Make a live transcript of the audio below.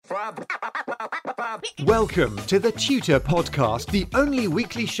Welcome to the Tutor Podcast, the only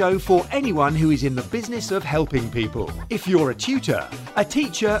weekly show for anyone who is in the business of helping people. If you're a tutor, a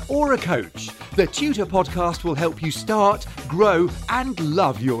teacher, or a coach, the Tutor Podcast will help you start, grow, and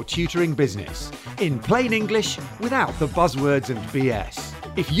love your tutoring business. In plain English, without the buzzwords and BS.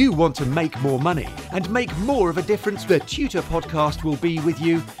 If you want to make more money and make more of a difference, the Tutor Podcast will be with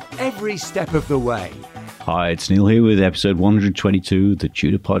you every step of the way. Hi, it's Neil here with episode 122 of the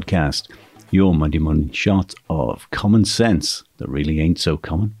Tutor Podcast, your Monday morning shot of common sense that really ain't so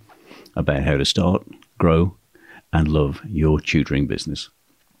common about how to start, grow, and love your tutoring business.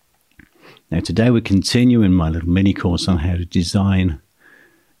 Now, today we're continuing my little mini course on how to design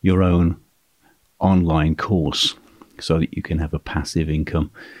your own online course so that you can have a passive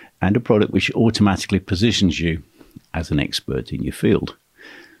income and a product which automatically positions you as an expert in your field.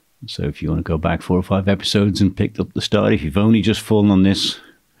 So if you want to go back 4 or 5 episodes and pick up the start, if you've only just fallen on this,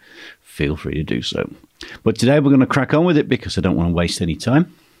 feel free to do so. But today we're going to crack on with it because I don't want to waste any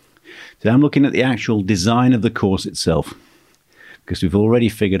time. Today I'm looking at the actual design of the course itself, because we've already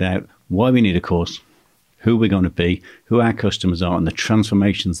figured out why we need a course, who we're going to be, who our customers are, and the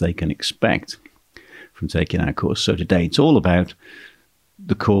transformations they can expect from taking our course. So today it's all about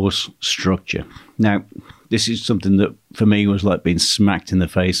the course structure. Now, this is something that for me was like being smacked in the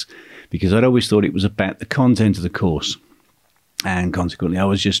face, because I'd always thought it was about the content of the course. And consequently, I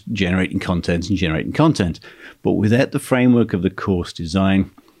was just generating content. But without the framework of the course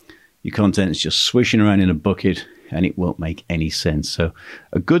design, your content is just swishing around in a bucket and it won't make any sense. So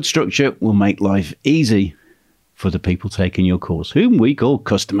a good structure will make life easy for the people taking your course, whom we call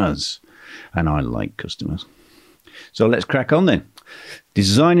customers. And I like customers. So let's crack on then.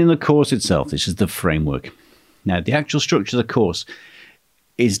 Designing the course itself. This is the framework. Now, the actual structure of the course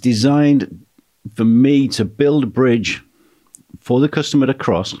is designed for me to build a bridge for the customer to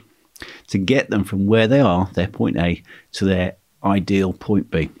cross to get them from where they are, their point A, to their ideal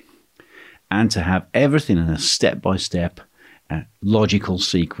point B, and to have everything in a step-by-step logical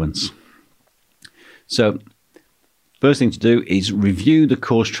sequence. So, first thing to do is review the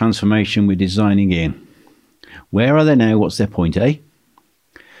course transformation we're designing in. Where are they now? What's their point A?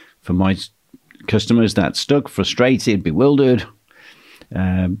 For my customers that's stuck, frustrated, bewildered,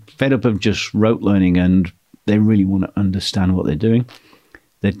 fed up of just rote learning, and they really want to understand what they're doing.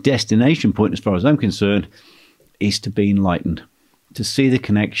 Their destination point, as far as I'm concerned, is to be enlightened, to see the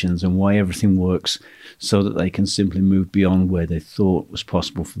connections and why everything works so that they can simply move beyond where they thought was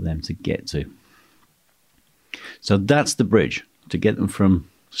possible for them to get to. So that's the bridge, to get them from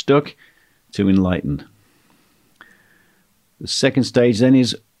stuck to enlightened. The second stage then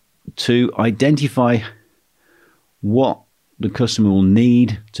is to identify what the customer will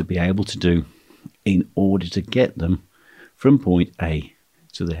need to be able to do in order to get them from point A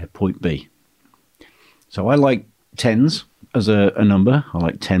to their point B. So I like 10s as a number. I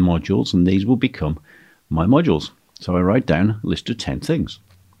like 10 modules, and these will become my modules. So I write down a list of 10 things.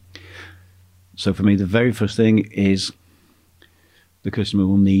 So for me, the very first thing is the customer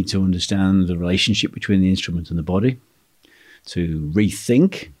will need to understand the relationship between the instrument and the body, to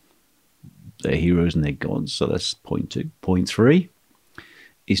rethink their heroes and their gods. So that's point 2. Point 3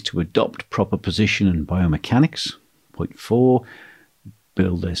 is to adopt proper position and biomechanics. Point 4,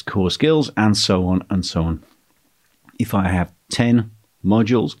 build their core skills, and so on and so on. If I have 10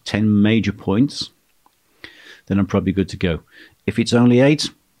 modules, 10 major points, then I'm probably good to go. If it's only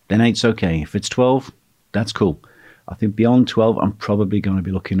 8, then 8's okay. If it's 12, that's cool. I think beyond 12, I'm probably going to be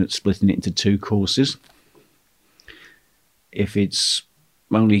looking at splitting it into 2 courses. If it's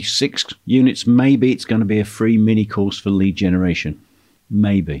only 6 units, maybe it's going to be a free mini course for lead generation.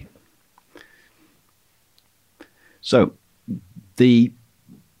 Maybe. So the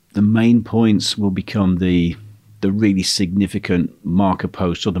main points will become the really significant marker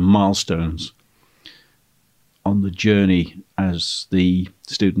posts or the milestones on the journey as the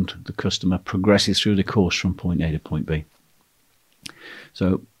student, the customer, progresses through the course from point A to point B.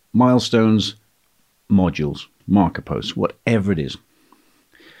 So milestones, modules, marker posts, whatever it is.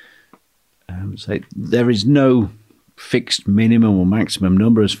 So there is no fixed minimum or maximum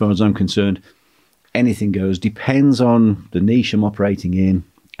number as far as I'm concerned. Anything goes, depends on the niche I'm operating in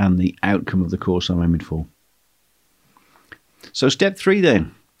and the outcome of the course I'm aiming for. So step 3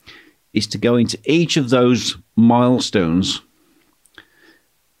 then is to go into each of those milestones,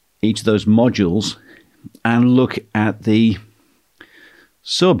 each of those modules, and look at the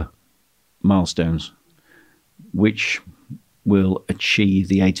sub milestones, which will achieve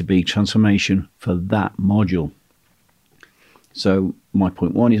the A to B transformation for that module. So my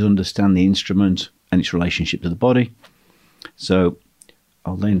point 1 is understand the instrument and its relationship to the body. So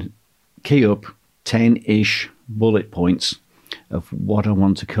I'll then key up 10-ish bullet points of what I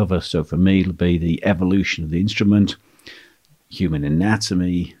want to cover. So for me, it'll be the evolution of the instrument, human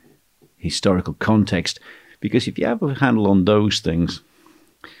anatomy, historical context, because if you have a handle on those things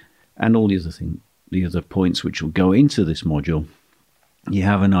and all the other points which will go into this module, you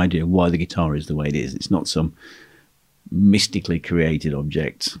have an idea why the guitar is the way it is. It's not some mystically created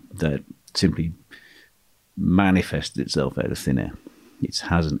object that simply manifests itself out of thin air. It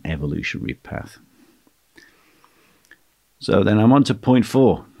has an evolutionary path. So then I'm on to point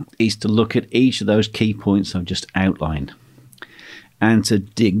 4, is to look at each of those key points I've just outlined and to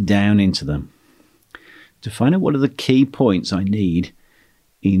dig down into them to find out what are the key points I need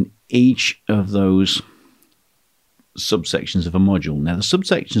in each of those subsections of a module. Now, the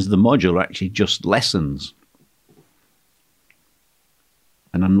subsections of the module are actually just lessons.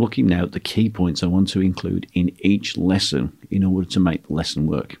 And I'm looking now at the key points I want to include in each lesson in order to make the lesson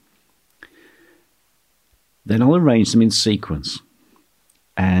work. Then I'll arrange them in sequence.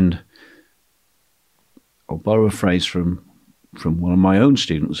 And I'll borrow a phrase from one of my own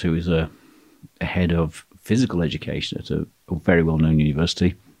students who is a head of physical education at a very well-known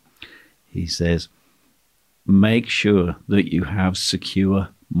university. He says, make sure that you have secure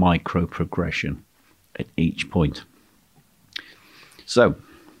micro-progression at each point. So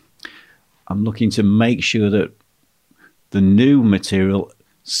I'm looking to make sure that the new material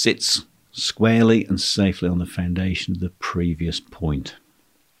sits squarely and safely on the foundation of the previous point.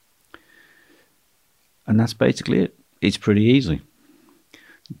 And that's basically it. It's pretty easy.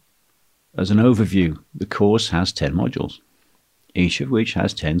 As an overview, the course has 10 modules, each of which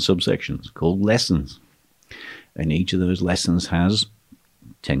has 10 subsections called lessons. And each of those lessons has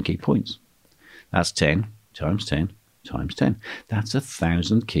 10 key points. That's 10 times 10 times 10. That's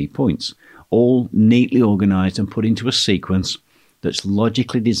 1,000 key points, all neatly organized and put into a sequence that's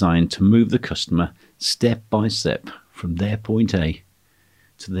logically designed to move the customer step by step from their point A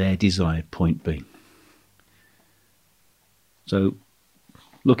to their desired point B. So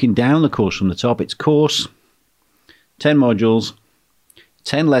looking down the course from the top, it's course, 10 modules,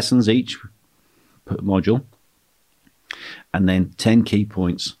 10 lessons each per module, and then 10 key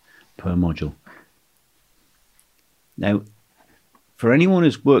points per module. Now, for anyone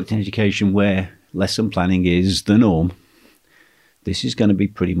who's worked in education where lesson planning is the norm, this is going to be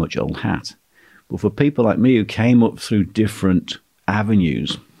pretty much old hat. But for people like me who came up through different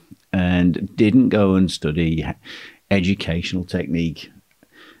avenues and didn't go and study educational technique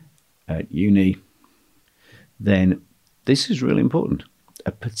at uni, then this is really important,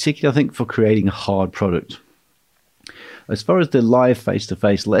 particularly I think for creating a hard product. As far as the live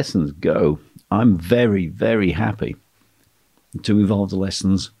face-to-face lessons go, I'm very, very happy to evolve the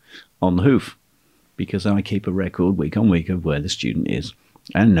lessons on the hoof, because I keep a record week on week of where the student is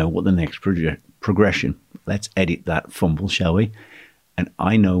and know what the next progression. Let's edit that fumble, shall we? And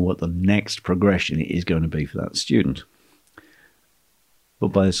I know what the next progression is going to be for that student. But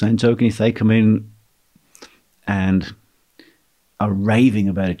by the same token, if they come in and are raving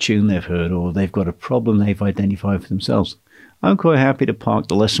about a tune they've heard, or they've got a problem they've identified for themselves, I'm quite happy to park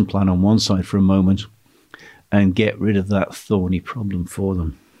the lesson plan on one side for a moment and get rid of that thorny problem for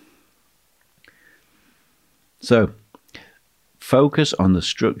them. So, focus on the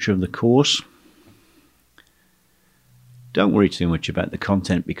structure of the course. Don't worry too much about the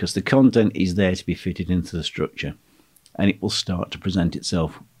content, because the content is there to be fitted into the structure, and it will start to present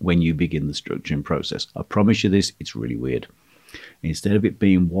itself when you begin the structuring process. I promise you this, it's really weird. Instead of it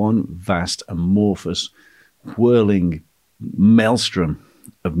being one vast, amorphous, whirling maelstrom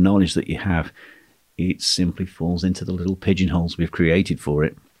of knowledge that you have, it simply falls into the little pigeonholes we've created for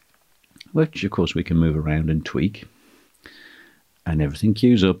it, which of course we can move around and tweak, and everything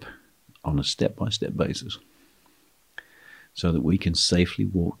queues up on a step-by-step basis so that we can safely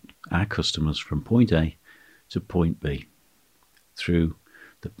walk our customers from point A to point B through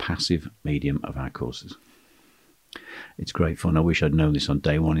the passive medium of our courses. It's great fun. I wish I'd known this on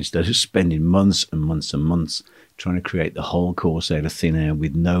day one instead of spending months and months and months trying to create the whole course out of thin air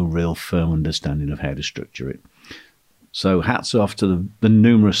with no real firm understanding of how to structure it. So hats off to the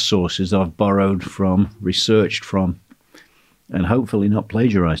numerous sources I've borrowed from, researched from, and hopefully not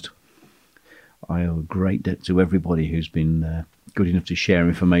plagiarized. I owe a great debt to everybody who's been good enough to share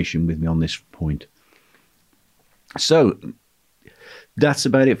information with me on this point. So that's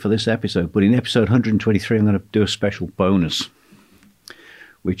about it for this episode. But in episode 123, I'm going to do a special bonus,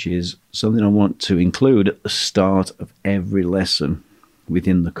 which is something I want to include at the start of every lesson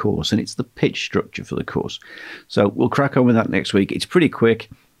within the course, and it's the pitch structure for the course. So we'll crack on with that next week. It's pretty quick,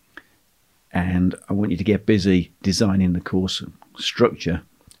 and I want you to get busy designing the course structure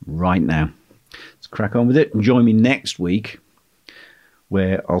right now. Let's crack on with it and join me next week,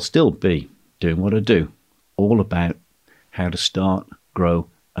 where I'll still be doing what I do, all about how to start, grow,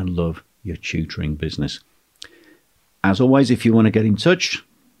 and love your tutoring business. As always, if you want to get in touch,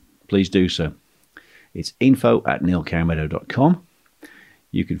 please do so. It's info@neilcowmeadow.com.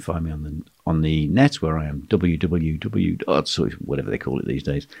 You can find me on the net, where I am whatever they call it these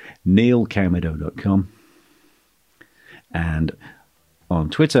days, neilcowmeadow.com. And on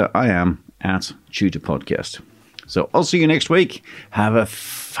Twitter, I am @TutorPodcast. So I'll see you next week. Have a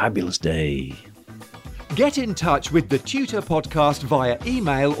fabulous day. Get in touch with the Tutor Podcast via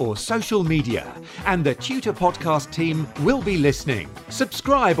email or social media, and the Tutor Podcast team will be listening.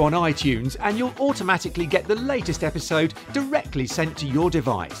 Subscribe on iTunes and you'll automatically get the latest episode directly sent to your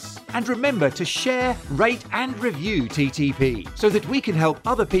device. And remember to share, rate and review TTP so that we can help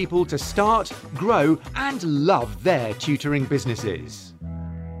other people to start, grow and love their tutoring businesses.